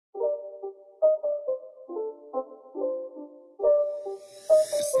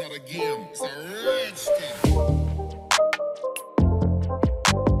start again. It's a rich thing.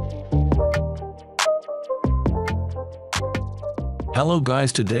 Hello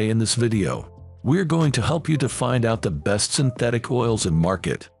guys, today in this video, we're going to help you to find out the best synthetic oils in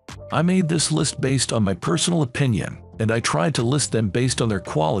market. I made this list based on my personal opinion, and I tried to list them based on their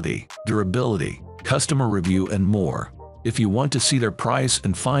quality, durability, customer review and more. If you want to see their price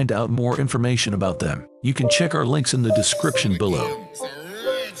and find out more information about them, you can check our links in the description below. It's a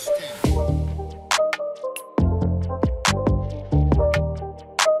rich thing.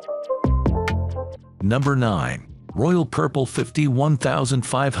 Number 9. Royal Purple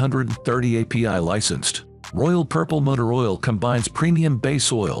 51530 API licensed. Royal Purple motor oil combines premium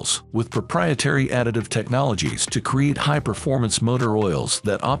base oils with proprietary additive technologies to create high-performance motor oils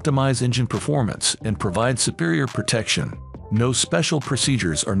that optimize engine performance and provide superior protection. No special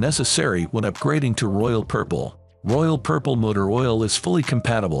procedures are necessary when upgrading to Royal Purple. Royal Purple motor oil is fully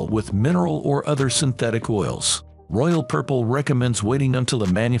compatible with mineral or other synthetic oils. Royal Purple recommends waiting until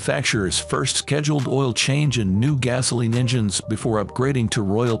the manufacturer's first scheduled oil change in new gasoline engines before upgrading to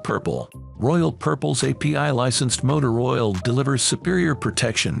Royal Purple. Royal Purple's API licensed motor oil delivers superior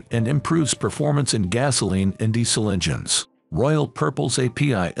protection and improves performance in gasoline and diesel engines. Royal Purple's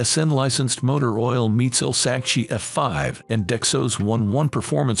API SN licensed motor oil meets ILSACCI F5 and DEXOS 1.1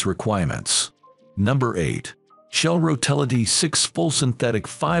 performance requirements. Number 8. Shell Rotelity 6 Full Synthetic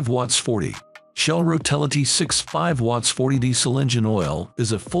 5 watts 40. Shell Rotelity 6 5 watts 40 diesel engine oil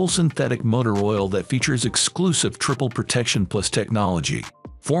is a full synthetic motor oil that features exclusive triple protection plus technology.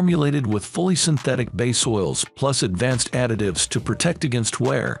 Formulated with fully synthetic base oils plus advanced additives to protect against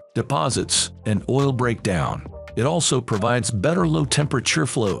wear, deposits, and oil breakdown. It also provides better low-temperature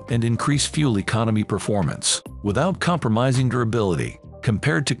flow and increased fuel economy performance, without compromising durability,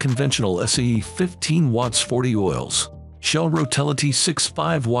 compared to conventional SAE 15 watts 40 oils. Shell Rotelity 6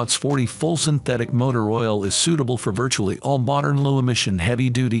 5 watts 40 full synthetic motor oil is suitable for virtually all modern low-emission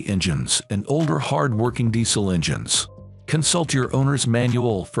heavy-duty engines and older hard-working diesel engines. Consult your owner's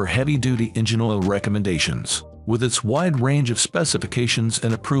manual for heavy-duty engine oil recommendations. With its wide range of specifications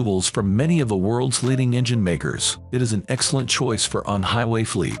and approvals from many of the world's leading engine makers, it is an excellent choice for on-highway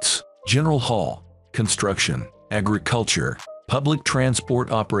fleets, general haul, construction, agriculture, public transport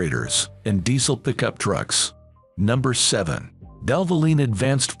operators, and diesel pickup trucks. Number 7. Valvoline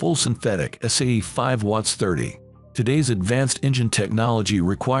Advanced Full Synthetic SAE 5 watts 30. Today's advanced engine technology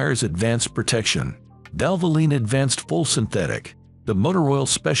requires advanced protection. Valvoline Advanced Full Synthetic, the motor oil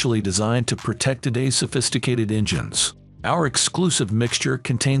specially designed to protect today's sophisticated engines. Our exclusive mixture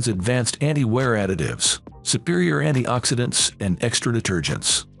contains advanced anti-wear additives, superior antioxidants, and extra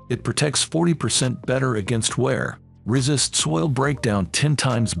detergents. It protects 40% better against wear, resists oil breakdown 10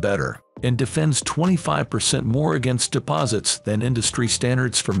 times better, and defends 25% more against deposits than industry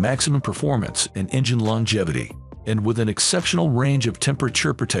standards for maximum performance and engine longevity. And with an exceptional range of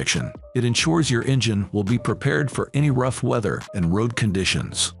temperature protection, it ensures your engine will be prepared for any rough weather and road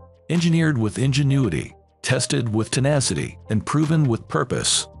conditions. Engineered with ingenuity, tested with tenacity, and proven with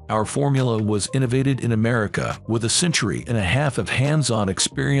purpose, our formula was innovated in America with a century and a half of hands-on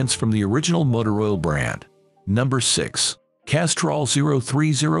experience from the original motor oil brand. Number 6. Castrol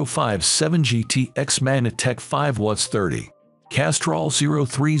 03057 GT X Magnatech 5 watts 30. Castrol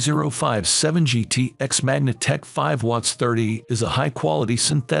 03057 GT X Magnatech 5 watts 30 is a high-quality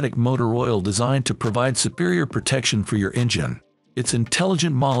synthetic motor oil designed to provide superior protection for your engine. Its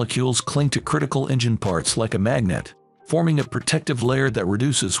intelligent molecules cling to critical engine parts like a magnet, forming a protective layer that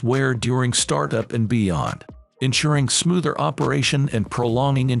reduces wear during startup and beyond, ensuring smoother operation and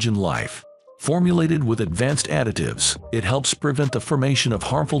prolonging engine life. Formulated with advanced additives, it helps prevent the formation of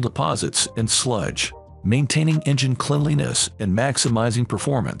harmful deposits and sludge, maintaining engine cleanliness and maximizing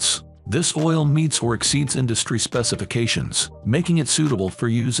performance. This oil meets or exceeds industry specifications, making it suitable for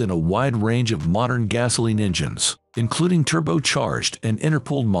use in a wide range of modern gasoline engines, including turbocharged and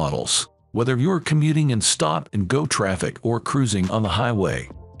intercooled models. Whether you're commuting in stop-and-go traffic or cruising on the highway,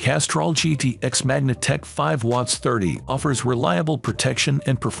 Castrol GT X Magnatech 5 watts 30 offers reliable protection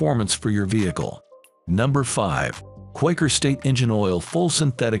and performance for your vehicle. Number 5. Quaker State Engine Oil Full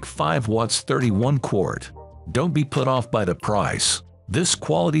Synthetic 5 watts 31 quart. Don't be put off by the price. This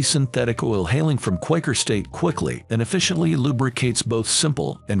quality synthetic oil hailing from Quaker State quickly and efficiently lubricates both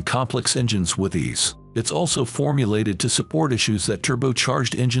simple and complex engines with ease. It's also formulated to support issues that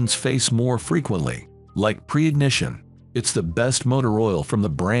turbocharged engines face more frequently, like pre-ignition. It's the best motor oil from the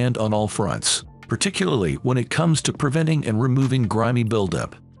brand on all fronts, particularly when it comes to preventing and removing grimy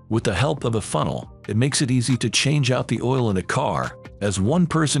buildup. With the help of a funnel, It makes it easy to change out the oil in a car. As one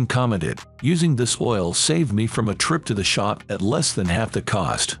person commented, "Using this oil saved me from a trip to the shop at less than half the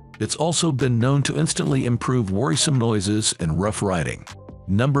cost." It's also been known to instantly improve worrisome noises and rough riding.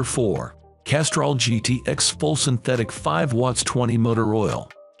 Number 4. Castrol GTX Full Synthetic 5 watts 20 motor oil.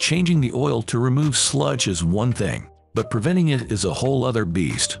 Changing the oil to remove sludge is one thing, but preventing it is a whole other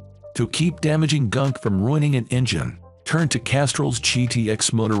beast. To keep damaging gunk from ruining an engine, turn to Castrol's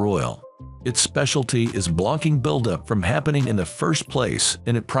GTX motor oil. Its specialty is blocking buildup from happening in the first place,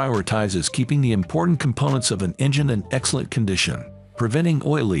 and it prioritizes keeping the important components of an engine in excellent condition, preventing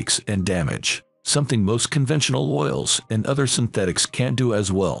oil leaks and damage, something most conventional oils and other synthetics can't do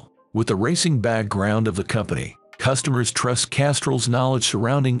as well. With the racing background of the company, customers trust Castrol's knowledge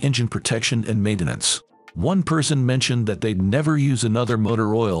surrounding engine protection and maintenance. One person mentioned that they'd never use another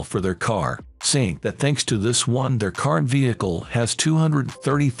motor oil for their car, saying that thanks to this one their current vehicle has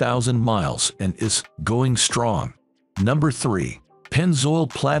 230,000 miles and is going strong. Number 3. Pennzoil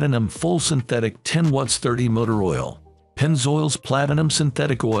Platinum Full Synthetic 10 watts 30 motor oil. Pennzoil's Platinum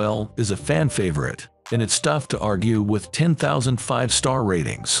Synthetic Oil is a fan favorite, and it's tough to argue with 10,000 5-star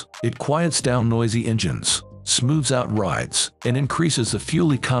ratings. It quiets down noisy engines, smooths out rides, and increases the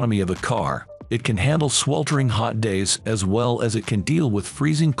fuel economy of a car. It can handle sweltering hot days as well as it can deal with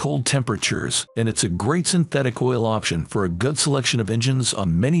freezing cold temperatures, and it's a great synthetic oil option for a good selection of engines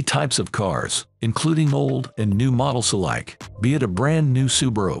on many types of cars, including old and new models alike, be it a brand new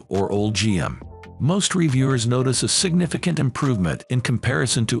Subaru or old GM. Most reviewers notice a significant improvement in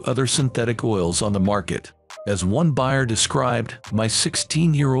comparison to other synthetic oils on the market. As one buyer described, "My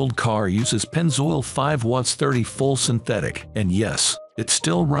 16-year-old car uses Pennzoil 5 watts 30 full synthetic, and yes, it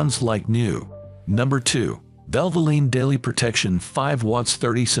still runs like new." Number 2. Valvoline Daily Protection 5 watts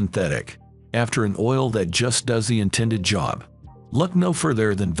 30 synthetic. After an oil that just does the intended job, look no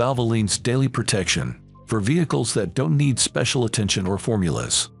further than Valvoline's Daily Protection. For vehicles that don't need special attention or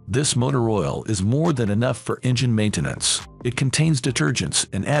formulas, this motor oil is more than enough for engine maintenance. It contains detergents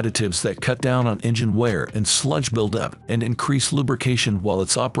and additives that cut down on engine wear and sludge buildup and increase lubrication while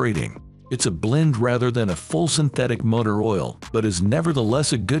it's operating. It's a blend rather than a full synthetic motor oil, but is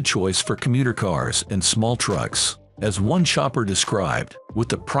nevertheless a good choice for commuter cars and small trucks. As one shopper described, "With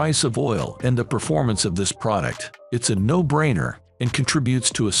the price of oil and the performance of this product, it's a no-brainer and contributes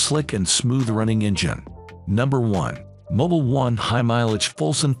to a slick and smooth-running engine." Number 1. Mobil 1 High Mileage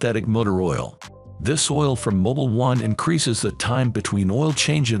Full Synthetic Motor Oil. This oil from Mobil 1 increases the time between oil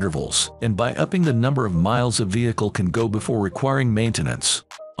change intervals, and by upping the number of miles a vehicle can go before requiring maintenance.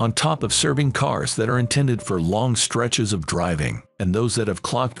 On top of serving cars that are intended for long stretches of driving, and those that have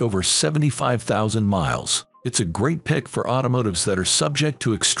clocked over 75,000 miles, it's a great pick for automotives that are subject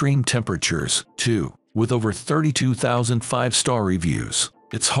to extreme temperatures, too. With over 32,000 5-star reviews,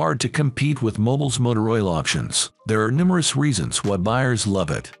 it's hard to compete with Mobil's motor oil options. There are numerous reasons why buyers love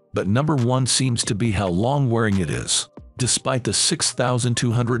it, but number 1 seems to be how long-wearing it is. Despite the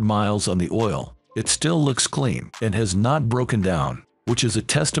 6,200 miles on the oil, it still looks clean and has not broken down, which is a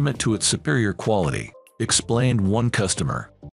testament to its superior quality, explained one customer.